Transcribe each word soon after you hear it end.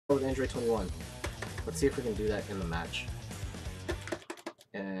with Android 21. Let's see if we can do that in the match.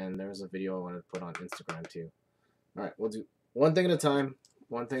 And there's a video I wanted to put on Instagram too. All right, we'll do one thing at a time.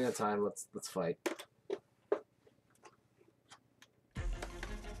 One thing at a time. Let's fight.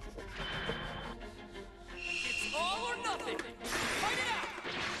 It's all or nothing. Fight it out.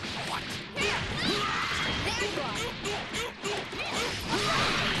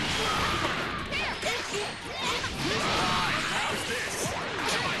 How's this?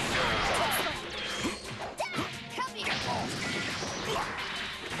 Come here.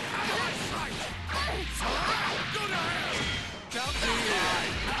 Go to hell. Down to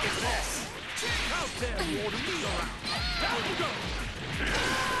how's this? How dare you order me around? Down you go.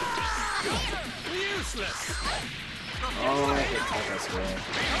 Useless. Oh, I hate that this way.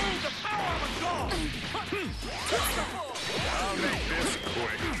 Behold the power of a god. I'll make this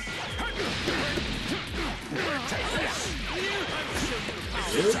quick. Take this. I'll show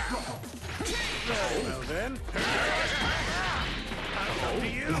you the power. Really? Very well then. How about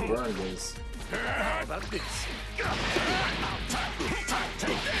you? Run this. How about this?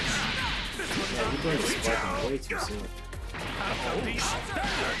 Take this. Yeah, you're going to spike him way too soon. How about these?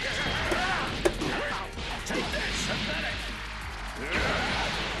 Take this. Pathetic.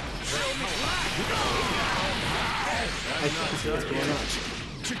 I can't see what's going on.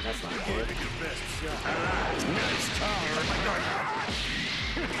 That's not good. Your best shot. Nice car.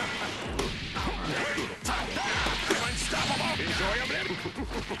 Unstoppable. Enjoy a bit.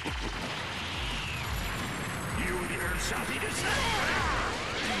 You and your shall be destroyed.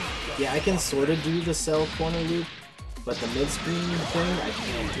 Yeah, I can sort of do the cell corner loop, but the mid-screen thing I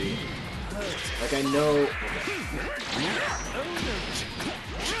can't do. Like I know. Okay.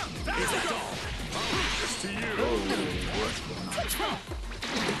 To you. Oh, what's going on?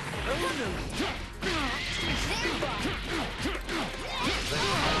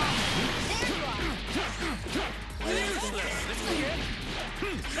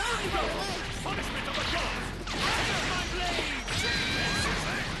 Punishment of a god. My blade.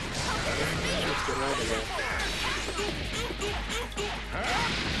 Let's get right away.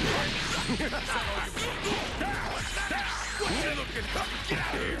 What you looking for? Get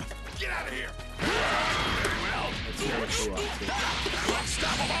out of here. Get out of here. Well, Let's get it too off, too.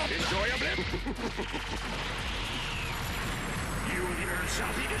 unstoppable. Enjoy a blip. You and yours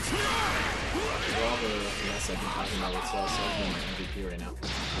shall be destroyed. For all the mess I've been talking about with cell, so I'm my MVP right now.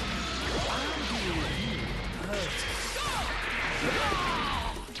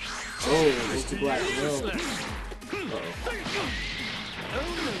 Oh, Goku Black, no. Uh-oh.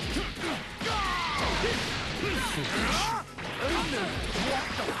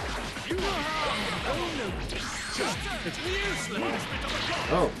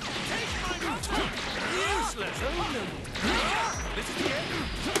 Oh.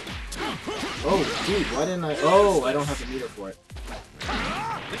 Oh, dude, why didn't I? Oh, I don't have the meter for it.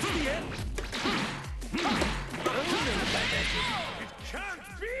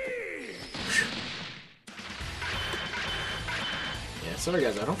 Yeah, sorry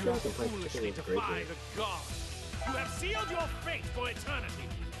guys, I don't feel like I'm playing particularly great here. You have sealed your fate for eternity.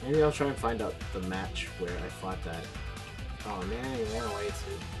 Maybe I'll try and find out the match where I fought that. Oh man, he ran away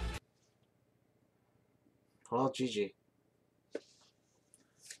too. Well, GG.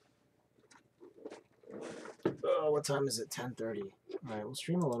 Oh, what time is it? 10:30. Alright, we'll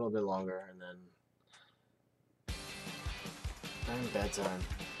stream a little bit longer and then bedtime.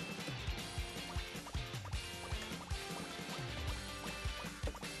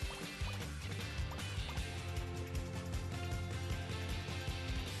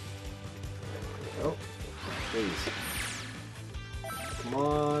 Oh, please. Come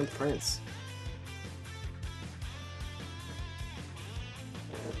on, Prince.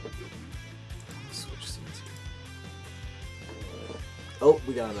 Switch scenes here. Oh,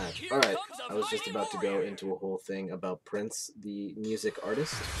 we got a match. Alright, I was just about to go into a whole thing about Prince, the music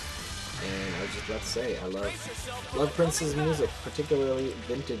artist. And I was just about to say, I love Prince's music, particularly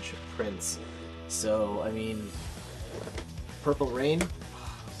vintage Prince. So, I mean, Purple Rain,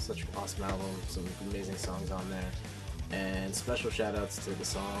 such an awesome album, some amazing songs on there. And special shout outs to the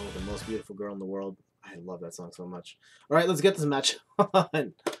song, The Most Beautiful Girl in the World. I love that song so much. Alright, let's get this match on. All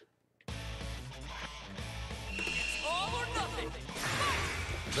or nothing.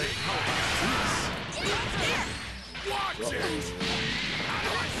 Watch it.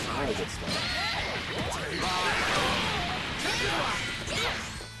 Not a good start.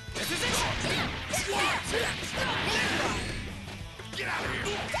 This is it. Watch it. Get out of here.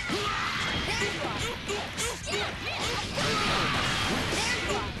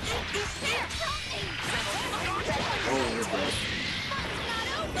 Oh, you're dead.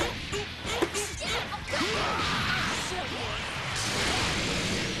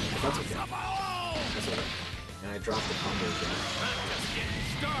 dropped the combo again. Just getting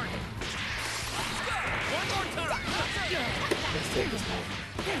started. One more time. Let's take this move.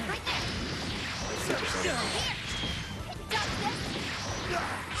 Let's super saiyan.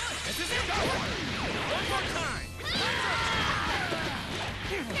 This is it. One more time.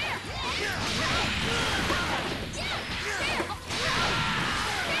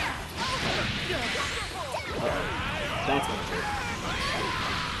 That's gonna hurt.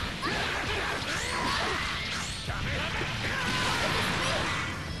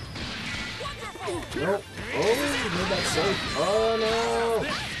 Nope. Oh, made that safe. Oh no!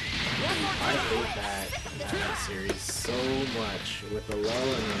 I hate that series so much with the low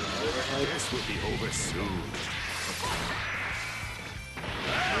and then the overhead. This will be over soon.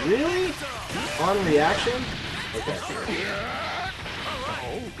 Really? On reaction? Okay.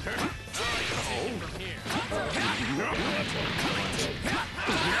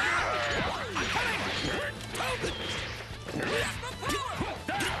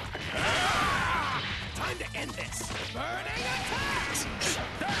 Time to end this. Burning attack!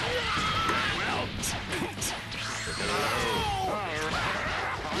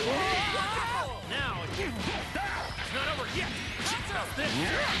 Now it's not over yet. How's this?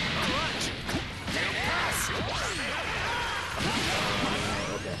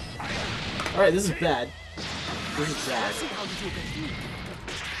 Okay. Alright, this is bad. This is bad.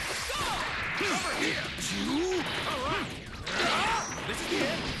 Over here. This is the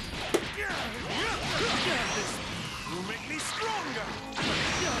end. You make me stronger.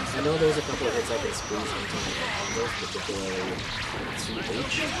 I know there's a couple of hits I can squeeze into my combos, particularly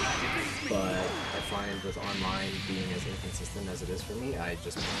 2H, but I find with online being as inconsistent as it is for me, I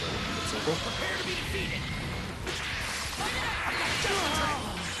just prefer to keep it simple. Prepare to be defeated.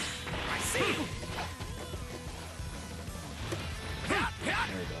 I see. There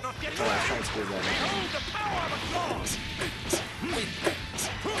we go. Oh, I was trying to squeeze that in. Hold the power of a claws.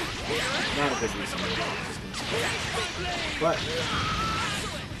 Not a big reason to do it, but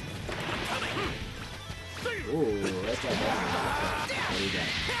ooh, that's not bad. What do you got?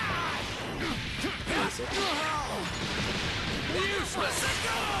 Basic. Useless. Let's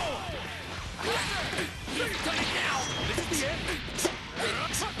go. Now. This is the end.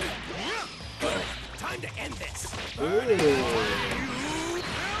 Time to end this. Ooh.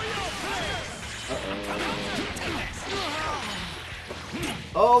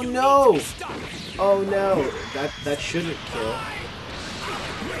 Oh no! Oh no! That shouldn't kill.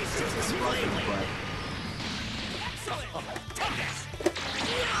 It's a sparking butt.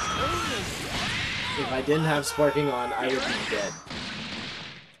 If I didn't have sparking on, I would be dead.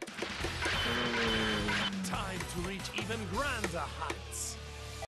 Time to reach even grander heights.